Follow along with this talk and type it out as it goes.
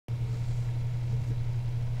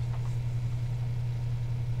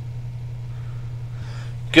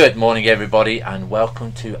Good morning everybody, and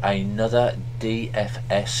welcome to another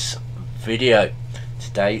DFS video.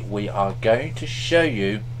 Today we are going to show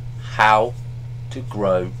you how to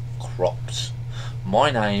grow crops.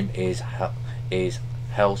 My name is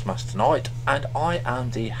Hell's Master Knight, and I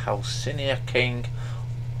am the Halcynia King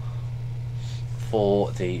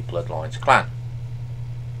for the Bloodlines clan.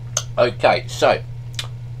 Okay, so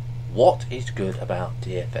what is good about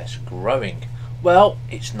DFS growing? Well,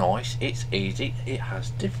 it's nice, it's easy, it has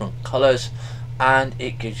different colours, and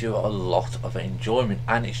it gives you a lot of enjoyment.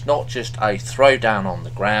 And it's not just a throw down on the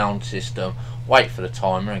ground system, wait for the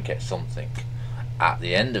timer and get something at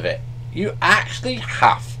the end of it. You actually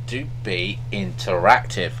have to be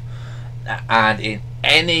interactive, and in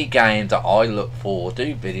any game that I look for,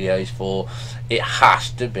 do videos for, it has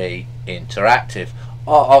to be interactive.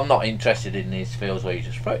 I'm not interested in these fields where you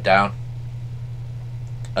just throw it down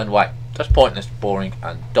and wait. That's pointless, boring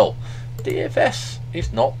and dull. DFS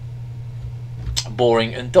is not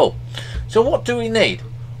boring and dull. So what do we need?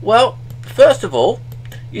 Well, first of all,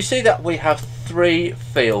 you see that we have three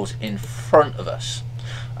fields in front of us.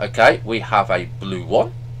 Okay, we have a blue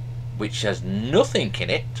one which has nothing in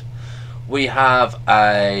it. We have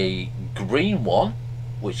a green one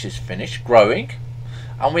which is finished growing,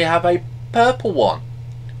 and we have a purple one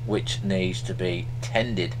which needs to be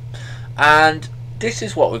tended. And this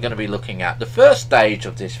is what we're going to be looking at. The first stage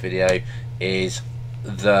of this video is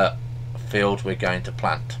the field we're going to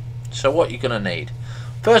plant. So what you're going to need,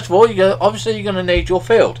 first of all, obviously you're going to need your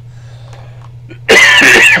field.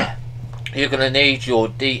 You're going to need your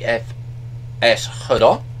DFS HUD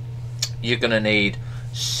on. You're going to need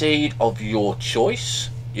seed of your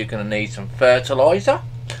choice. You're going to need some fertilizer.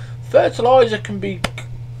 Fertilizer can be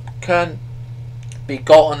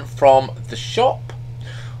gotten from the shop,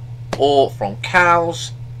 or from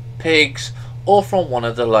cows, pigs, or from one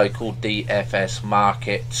of the local DFS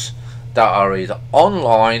markets that are either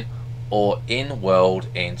online or in world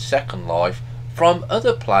in Second Life from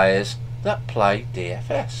other players that play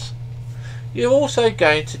DFS. You're also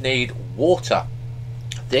going to need water.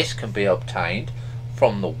 This can be obtained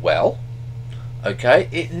from the well. Okay,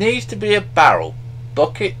 it needs to be a barrel.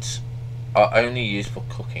 Buckets are only used for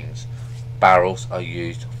cookings. Barrels are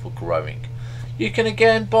used for growing. You can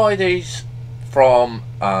again buy these from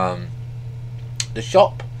the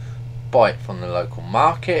shop, buy it from the local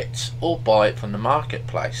market, or buy it from the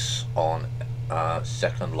marketplace on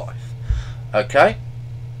Second Life. Okay,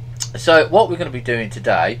 so what we're going to be doing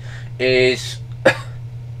today is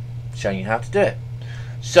showing you how to do it.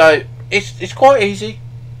 So it's quite easy.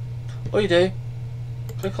 All you do,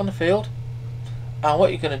 click on the field, and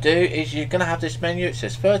what you're going to do is you're going to have this menu. It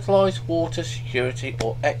says fertilize, water, security,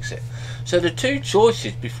 or exit. So the two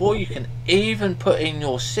choices before you can even put in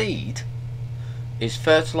your seed is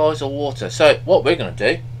fertilize or water. So what we're going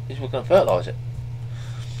to do is we're going to fertilize it.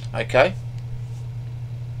 Okay.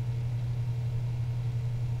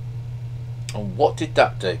 And what did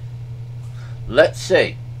that do? Let's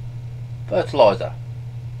see. Fertilizer.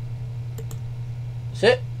 That's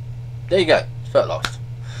it. There you go. It's fertilized.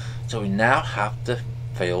 So we now have the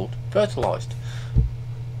field fertilized.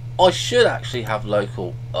 I should actually have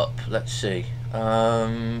local up. Let's see.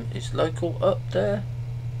 Is local up there?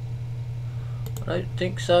 I don't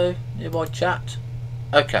think so. Nearby chat.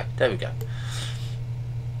 Okay, there we go.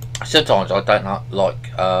 Sometimes I don't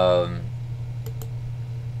like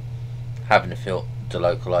having the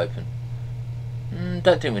local open.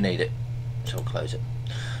 Don't think we need it, so we'll close it.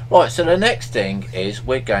 Right, so the next thing is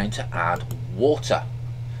we're going to add water.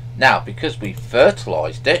 Now, because we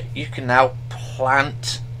fertilized it, you can now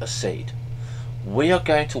plant a seed. We are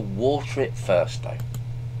going to water it first though.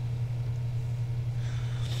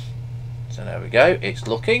 So there we go, it's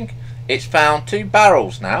looking. It's found two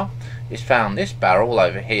barrels now. It's found this barrel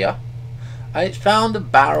over here, and it's found a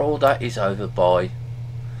barrel that is over by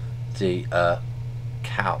the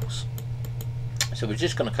cows. So we're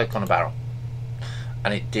just going to click on a barrel,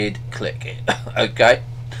 and it did click it. Okay.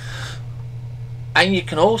 And you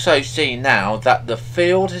can also see now that the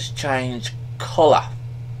field has changed colour.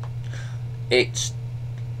 It's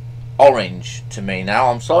orange to me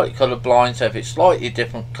now. I'm slightly colour blind, so if it's slightly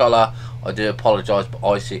different colour, I do apologise, but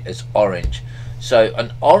I see it as orange. So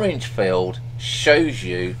an orange field shows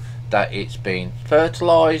you that it's been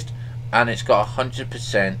fertilised and it's got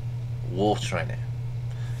 100% water in it.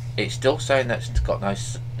 It's still saying that it's got no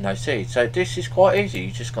seed. So this is quite easy.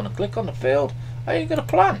 You're just going to click on the field and you're going to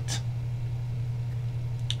plant.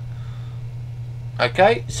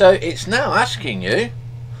 Okay, so it's now asking you,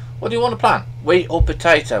 what do you want to plant? Wheat or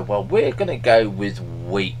potato? Well, we're going to go with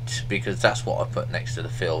wheat because that's what I put next to the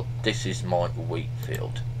field. This is my wheat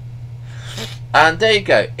field. And there you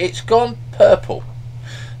go, it's gone purple.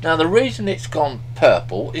 Now the reason it's gone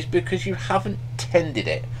purple is because you haven't tended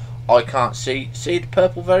it. I can't see the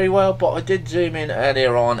purple very well, but I did zoom in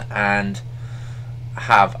earlier on and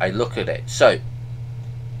have a look at it. So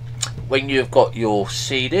when you've got your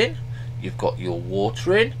seed in, you've got your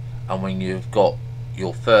water in, and when you've got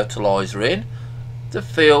your fertilizer in, the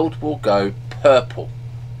field will go purple.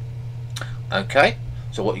 Okay,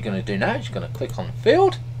 so what you're going to do now is you're going to click on the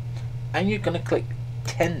field and you're going to click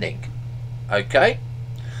tending. Okay,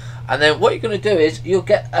 and then what you're going to do is you'll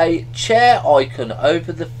get a chair icon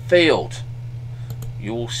over the field.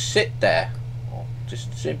 You will sit there. I'll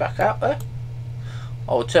just zoom back out there.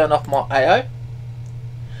 I will turn off my AO,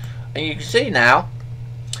 and you can see now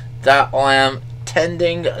that I am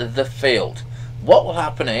tending the field. What will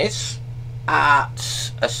happen is,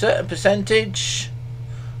 at a certain percentage,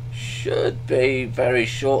 should be very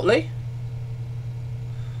shortly,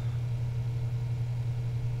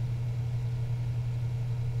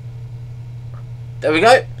 there we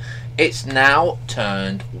go, it's now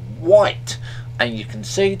turned white, and you can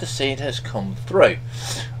see the seed has come through,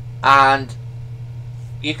 and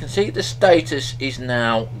you can see the status is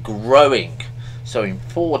now growing. So in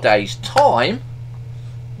 4 days time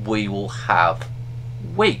we will have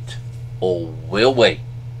wheat, or will we?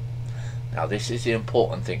 Now this is the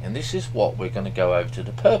important thing, and this is what we're going to go over to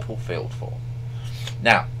the purple field for.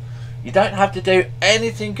 Now you don't have to do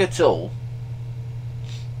anything at all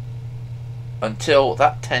until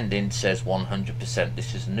that tending says 100%.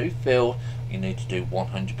 This is a new field, you need to do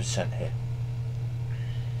 100% here.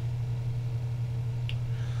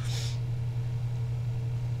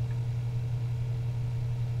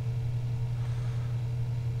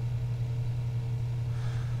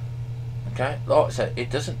 Okay, like I said, it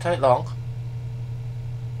doesn't take long.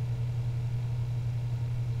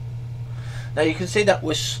 Now you can see that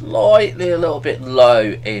we're slightly a little bit low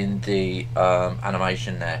in the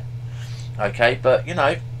animation there. Okay, but you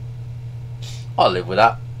know, I'll live with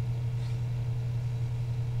that.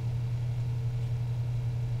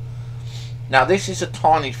 Now this is a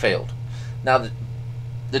tiny field. Now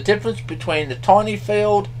the difference between the tiny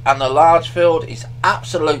field and the large field is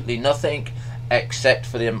absolutely nothing, except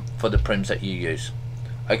for the prims that you use.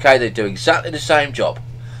 Okay, they do exactly the same job.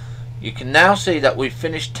 You can now see that we've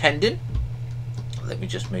finished tending. Let me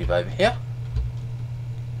just move over here.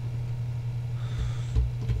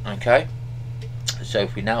 Okay, so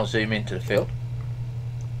if we now zoom into the field,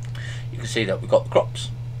 you can see that we've got the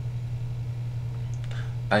crops,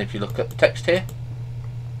 and if you look at the text here,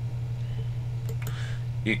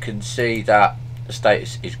 you can see that the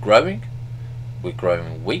status is growing. We're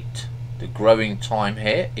growing wheat. The growing time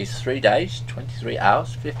here is 3 days, 23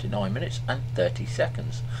 hours, 59 minutes and 30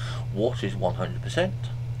 seconds. Water is 100%,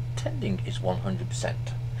 tending is 100%,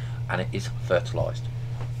 and it is fertilised.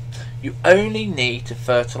 You only need to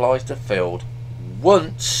fertilise the field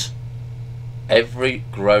once every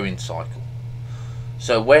growing cycle.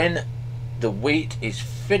 So when the wheat is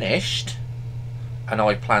finished and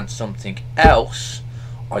I plant something else,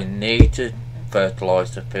 I need to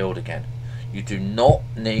fertilise the field again. You do not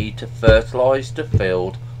need to fertilise the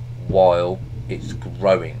field while it's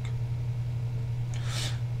growing.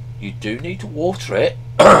 You do need to water it,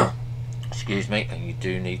 excuse me, and you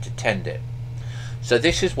do need to tend it. So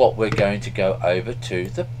this is what we're going to go over to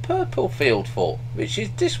the purple field for, which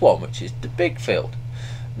is this one, which is the big field.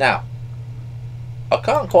 Now, I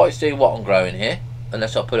can't quite see what I'm growing here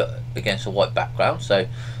unless I put it against a white background, so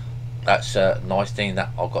that's a nice thing that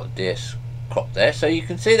I've got the DS crop there. So you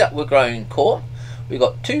can see that we're growing corn. We've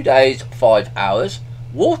got 2 days, 5 hours.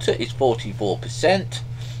 Water is 44%,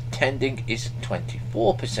 tending is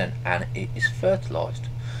 24%, and it is fertilised.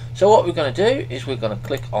 So what we're going to do is we're going to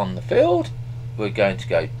click on the field. We're going to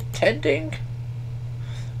go tending,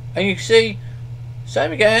 and you can see,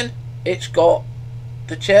 same again, it's got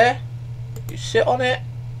the chair. You sit on it,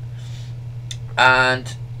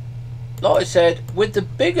 and like I said, with the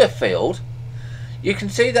bigger field, you can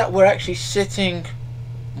see that we're actually sitting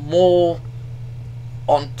more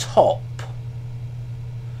on top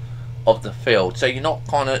of the field, so you're not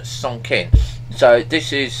kind of sunk in. So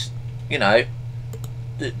this is, you know,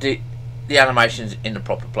 the animation's in the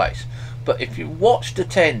proper place. But if you watch the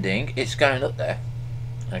tending, it's going up there.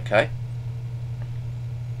 Okay,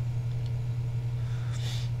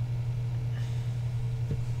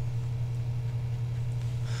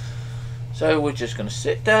 so we're just going to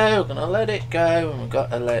sit there, we're going to let it go, and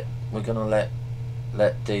we're going to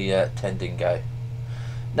let the tending go.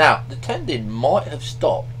 Now the tending might have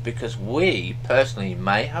stopped because we personally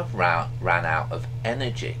may have ran out of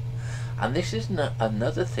energy, And this is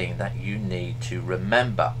another thing that you need to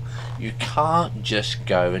remember. You can't just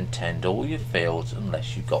go and tend all your fields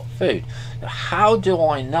unless you've got food. Now, how do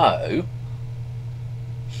I know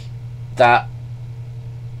that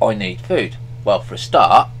I need food? Well, for a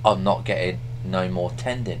start, I'm not getting no more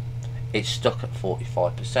tending. It's stuck at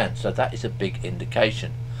 45%, so that is a big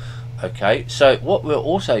indication. Okay, so what we're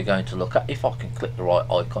also going to look at, if I can click the right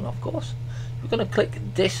icon, of course, we're going to click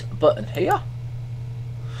this button here,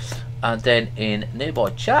 and then in nearby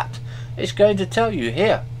chat it's going to tell you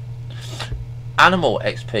here: animal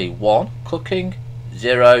XP 1, cooking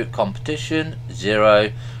 0, competition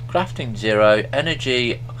 0, crafting 0,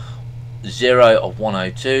 energy 0 of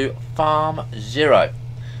 102, farm 0.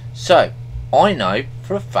 So I know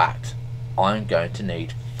for a fact I'm going to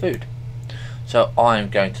need food. So I'm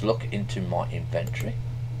going to look into my inventory,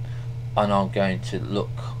 and I'm going to look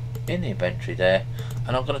in the inventory there,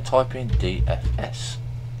 and I'm going to type in DFS.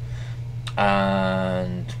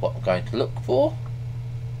 And what I'm going to look for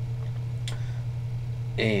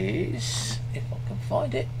is, if I can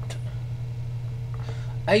find it,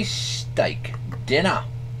 a steak dinner.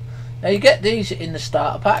 Now you get these in the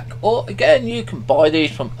starter pack, or again you can buy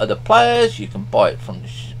these from other players. You can buy it from the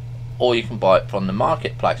or you can buy it from the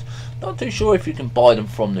marketplace. Not too sure if you can buy them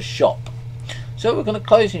from the shop. So we're going to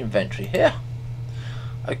close the inventory here.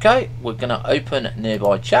 Okay, we're going to open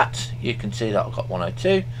nearby chat. You can see that I've got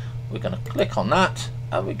 102. We're going to click on that,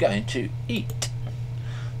 and we're going to eat.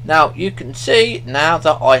 Now you can see now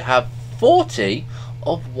that I have 40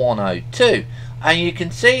 of 102, and you can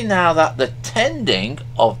see now that the tending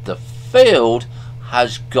of the field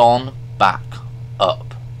has gone back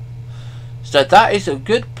up. So that is a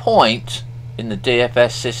good point in the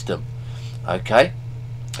DFS system. Okay,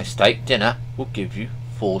 a steak dinner will give you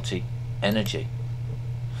 40 energy.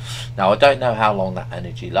 Now I don't know how long that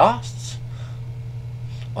energy lasts.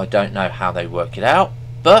 I don't know how they work it out,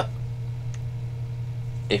 but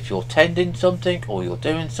if you're tending something or you're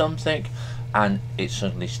doing something and it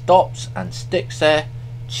suddenly stops and sticks there,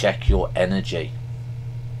 check your energy.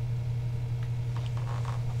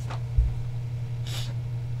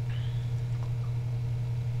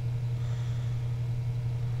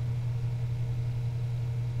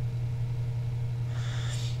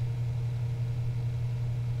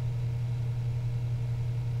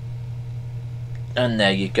 And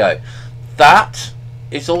there you go. That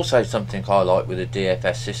is also something I like with the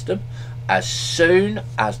DFS system. As soon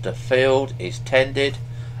as the field is tended,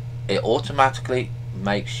 it automatically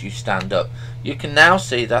makes you stand up. You can now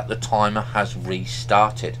see that the timer has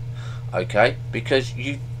restarted. Okay, because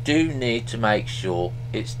you do need to make sure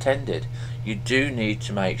it's tended. You do need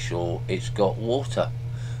to make sure it's got water.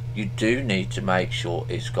 You do need to make sure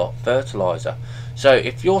it's got fertilizer. So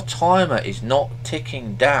if your timer is not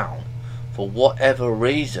ticking down for whatever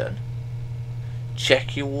reason,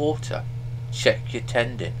 check your water, check your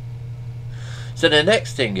tending. So the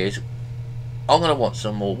next thing is, I'm going to want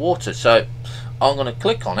some more water, so I'm going to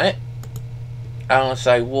click on it and I'm going to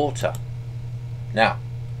say water. Now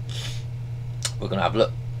we're going to have a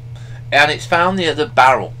look, and it's found the other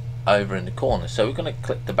barrel over in the corner, so we're going to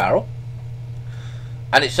click the barrel,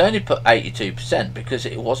 and it's only put 82% because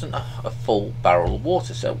it wasn't a full barrel of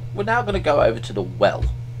water. So we're now going to go over to the well.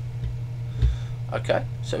 Okay,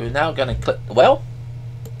 so we're now going to click the well,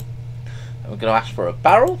 and we're going to ask for a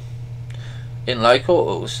barrel. In local,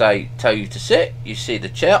 it will say tell you to sit. You see the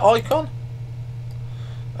chair icon.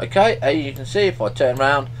 Okay, and you can see if I turn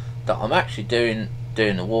around that I'm actually doing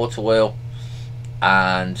the water wheel,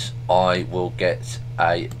 and I will get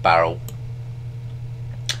a barrel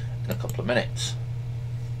in a couple of minutes.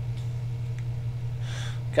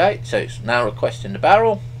 Okay, so it's now requesting the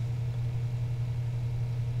barrel.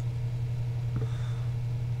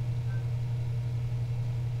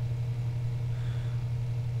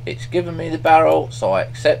 It's given me the barrel, so I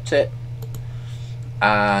accept it,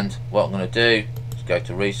 and what I'm going to do is go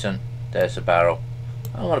to recent. There's the barrel.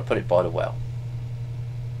 I'm going to put it by the well.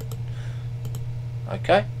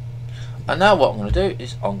 Okay, and now what I'm going to do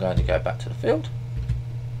is I'm going to go back to the field.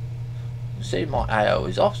 You see my AO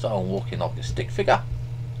is off, so I'm walking like a stick figure.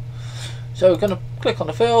 So we're going to click on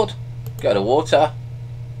the field, go to water,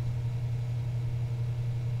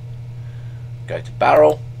 go to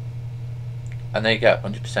barrel, and there you go,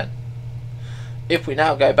 100%. If we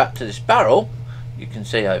now go back to this barrel, you can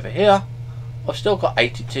see over here I've still got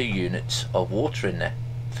 82 units of water in there,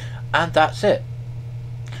 and that's it.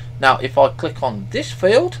 Now if I click on this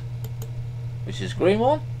field, which is green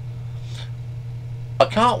one, I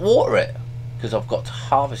can't water it because I've got to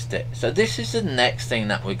harvest it. So this is the next thing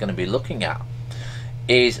that we're going to be looking at,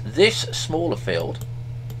 is this smaller field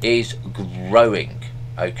is growing.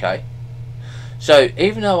 Okay, So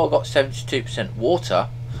even though I've got 72% water,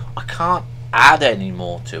 I can't add any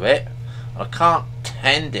more to it. I can't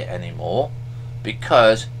tend it anymore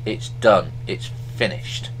because it's done, it's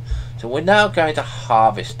finished. So we're now going to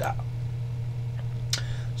harvest that.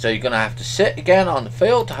 So you're going to have to sit again on the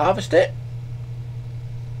field to harvest it.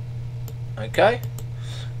 Okay,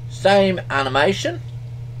 same animation.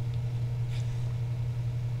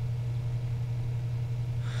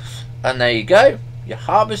 And there you go, you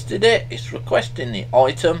harvested it. It's requesting the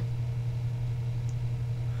item.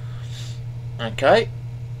 Okay,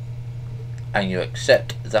 and you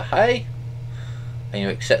accept the hay, and you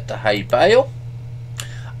accept the hay bale.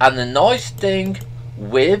 And the nice thing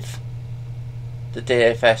with the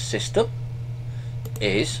DFS system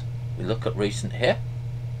is, we look at recent here,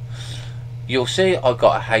 you'll see I've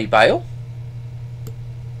got a hay bale.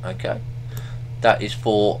 Okay, that is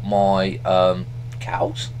for my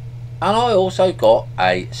cows, and I also got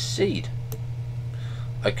a seed.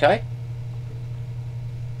 Okay,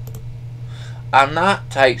 and that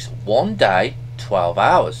takes 1 day, 12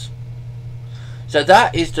 hours. So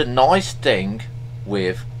that is the nice thing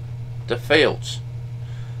with the fields.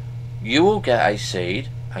 You will get a seed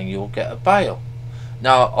and you will get a bale.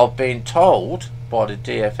 Now I've been told by the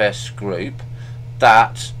DFS group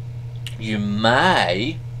that you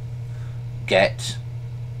may get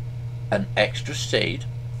an extra seed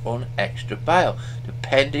or an extra bale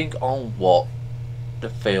depending on what the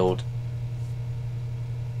field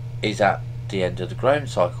is at the end of the growing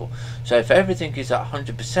cycle. So if everything is at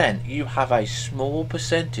 100%, you have a small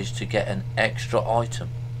percentage to get an extra item.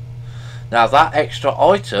 Now that extra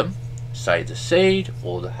item, say the seed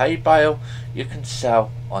or the hay bale, you can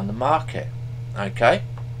sell on the market. Okay,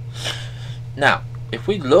 now if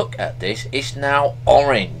we look at this, it's now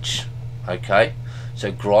orange. Okay,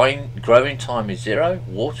 so growing time is 0,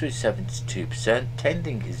 water is 72%,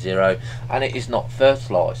 tending is 0, and it is not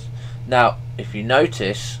fertilized. Now if you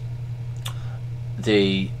notice,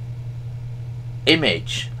 the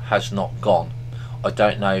image has not gone. I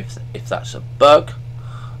don't know if that's a bug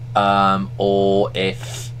or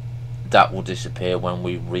if that will disappear when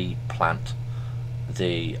we replant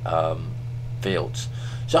the fields.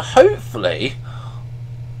 So hopefully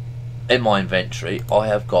in my inventory I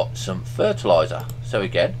have got some fertilizer. So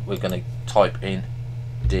again, we're going to type in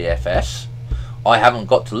DFS. I haven't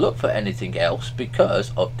got to look for anything else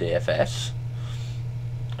because of DFS.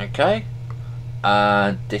 Okay,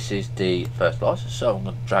 and this is the fertilizer, so I'm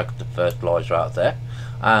going to drag the fertilizer out there,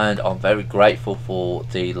 and I'm very grateful for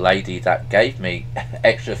the lady that gave me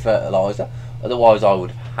extra fertilizer, otherwise I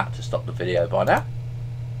would have had to stop the video by now.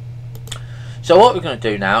 So what we're going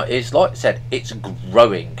to do now is, like I said, it's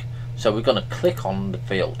growing, so we're going to click on the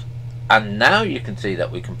field, and now you can see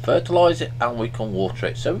that we can fertilize it and we can water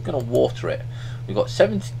it. So we're going to water it. We've got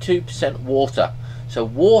 72% water, so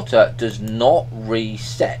water does not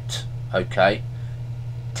reset. Okay,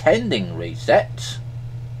 tending resets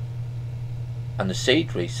and the seed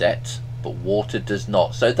resets, but water does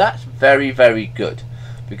not. So that's very, very good,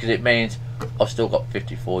 because it means I've still got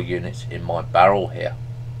 54 units in my barrel here.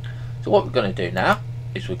 So what we're going to do now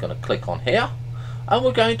is we're going to click on here and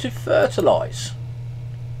we're going to fertilize.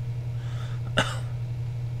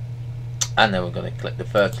 And then we're going to click the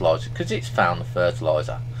fertilizer because it's found the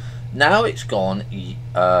fertilizer. Now it's gone,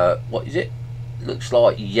 what is it? Looks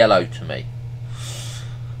like yellow to me.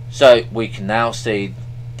 So we can now see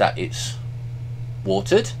that it's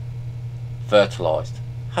watered, fertilized,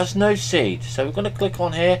 has no seed. So we're going to click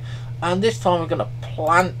on here, and this time we're going to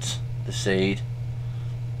plant the seed,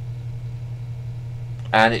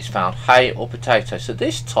 and it's found hay or potato. So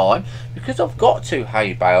this time, because I've got 2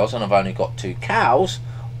 hay bales and I've only got 2 cows,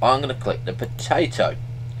 I'm going to click the potato,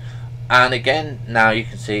 and again now you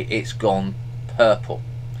can see it's gone purple.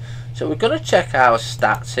 So we're going to check our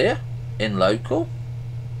stats here in local,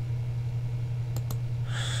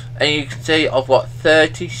 and you can see I've got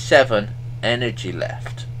 37 energy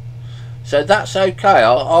left. So that's okay.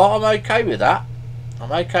 I'm okay with that.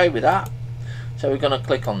 I'm okay with that. So we're going to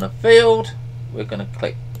click on the field. We're going to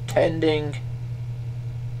click tending.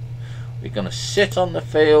 We're going to sit on the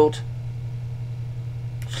field,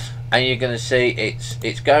 and you're going to see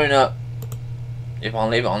it's going up. If I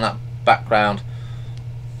leave it on that background,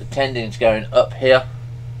 the tending's going up here.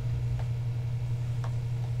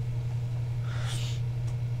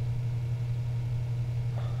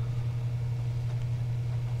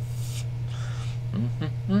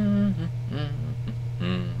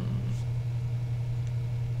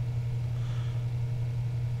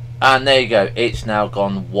 And there you go, it's now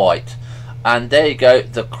gone white. And there you go,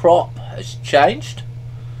 the crop has changed.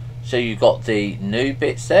 So you've got the new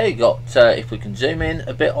bits there. You got, if we can zoom in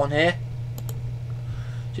a bit on here,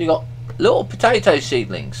 So you got little potato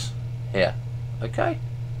seedlings here, okay,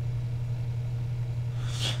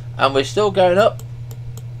 and we're still going up.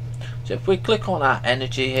 So if we click on our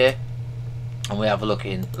energy here and we have a look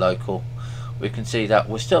in local, we can see that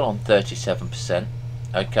we're still on 37%.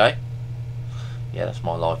 Okay, yeah, that's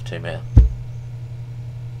my live team here.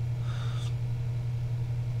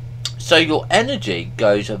 So your energy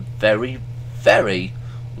goes a very, very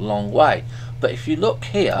long way. But if you look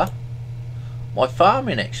here, my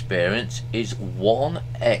farming experience is 1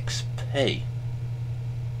 XP.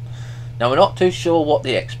 Now we're not too sure what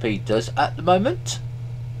the XP does at the moment.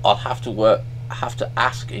 I'll have to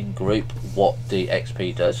ask in group what the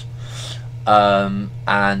XP does,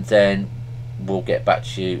 and then we'll get back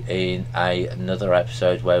to you in another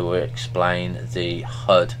episode where we'll explain the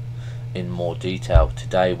HUD in more detail.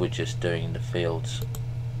 Today we're just doing the fields.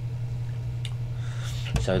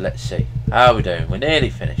 So let's see, how are we doing? We're nearly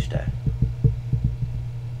finished there.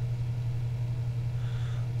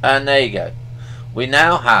 And there you go. We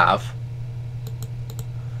now have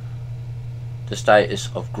the status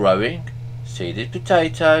of growing, seeded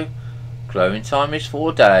potato, growing time is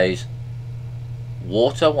 4 days,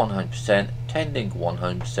 water 100%, tending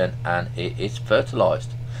 100%, and it is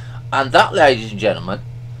fertilized. And that, ladies and gentlemen,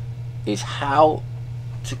 is how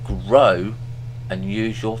to grow and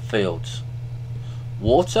use your fields.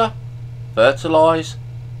 Water, fertilize,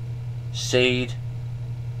 seed,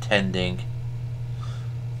 tending.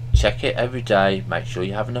 Check it every day, make sure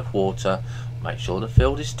you have enough water, make sure the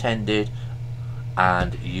field is tended,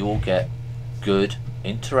 and you will get good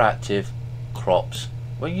interactive crops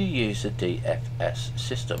when you use the DFS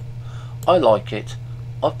system. I like it.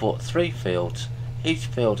 I've bought 3 fields. Each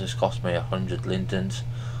field has cost me 100 lindens,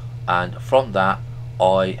 and from that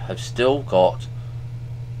I have still got,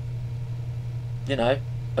 you know,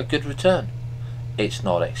 a good return. It's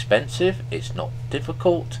not expensive, it's not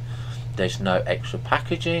difficult, there's no extra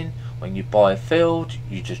packaging. When you buy a field,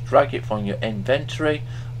 you just drag it from your inventory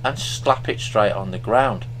and slap it straight on the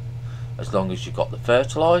ground. As long as you've got the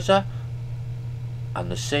fertilizer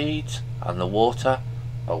and the seeds and the water,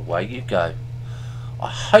 away you go. I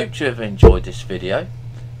hope you have enjoyed this video.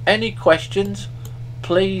 Any questions,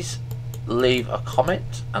 please leave a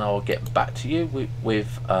comment and I'll get back to you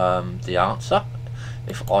with the answer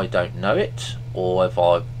if I don't know it, or if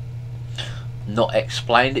I've not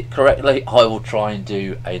explained it correctly, I will try and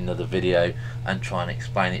do another video and try and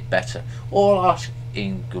explain it better, or I'll ask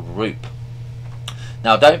in group.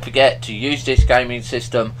 Now don't forget, to use this gaming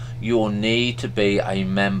system you'll need to be a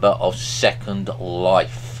member of Second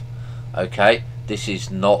Life. Okay, this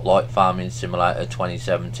is not like Farming Simulator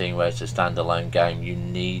 2017 where it's a standalone game. You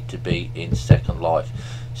need to be in Second Life.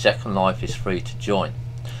 Second Life is free to join.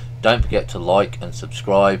 Don't forget to like and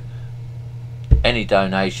subscribe. Any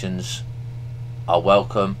donations are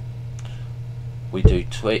welcome. We do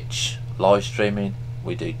Twitch live streaming,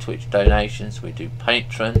 we do Twitch donations, we do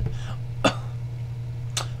Patreon,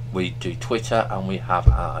 we do Twitter, and we have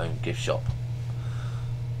our own gift shop.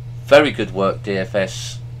 Very good work,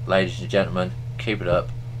 DFS, ladies and gentlemen. Keep it up.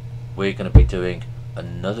 We're going to be doing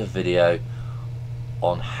another video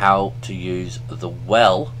on how to use the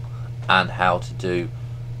well and how to do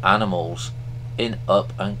animals in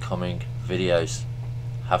up and coming videos.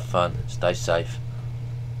 Have fun, stay safe.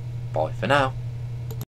 Bye for now.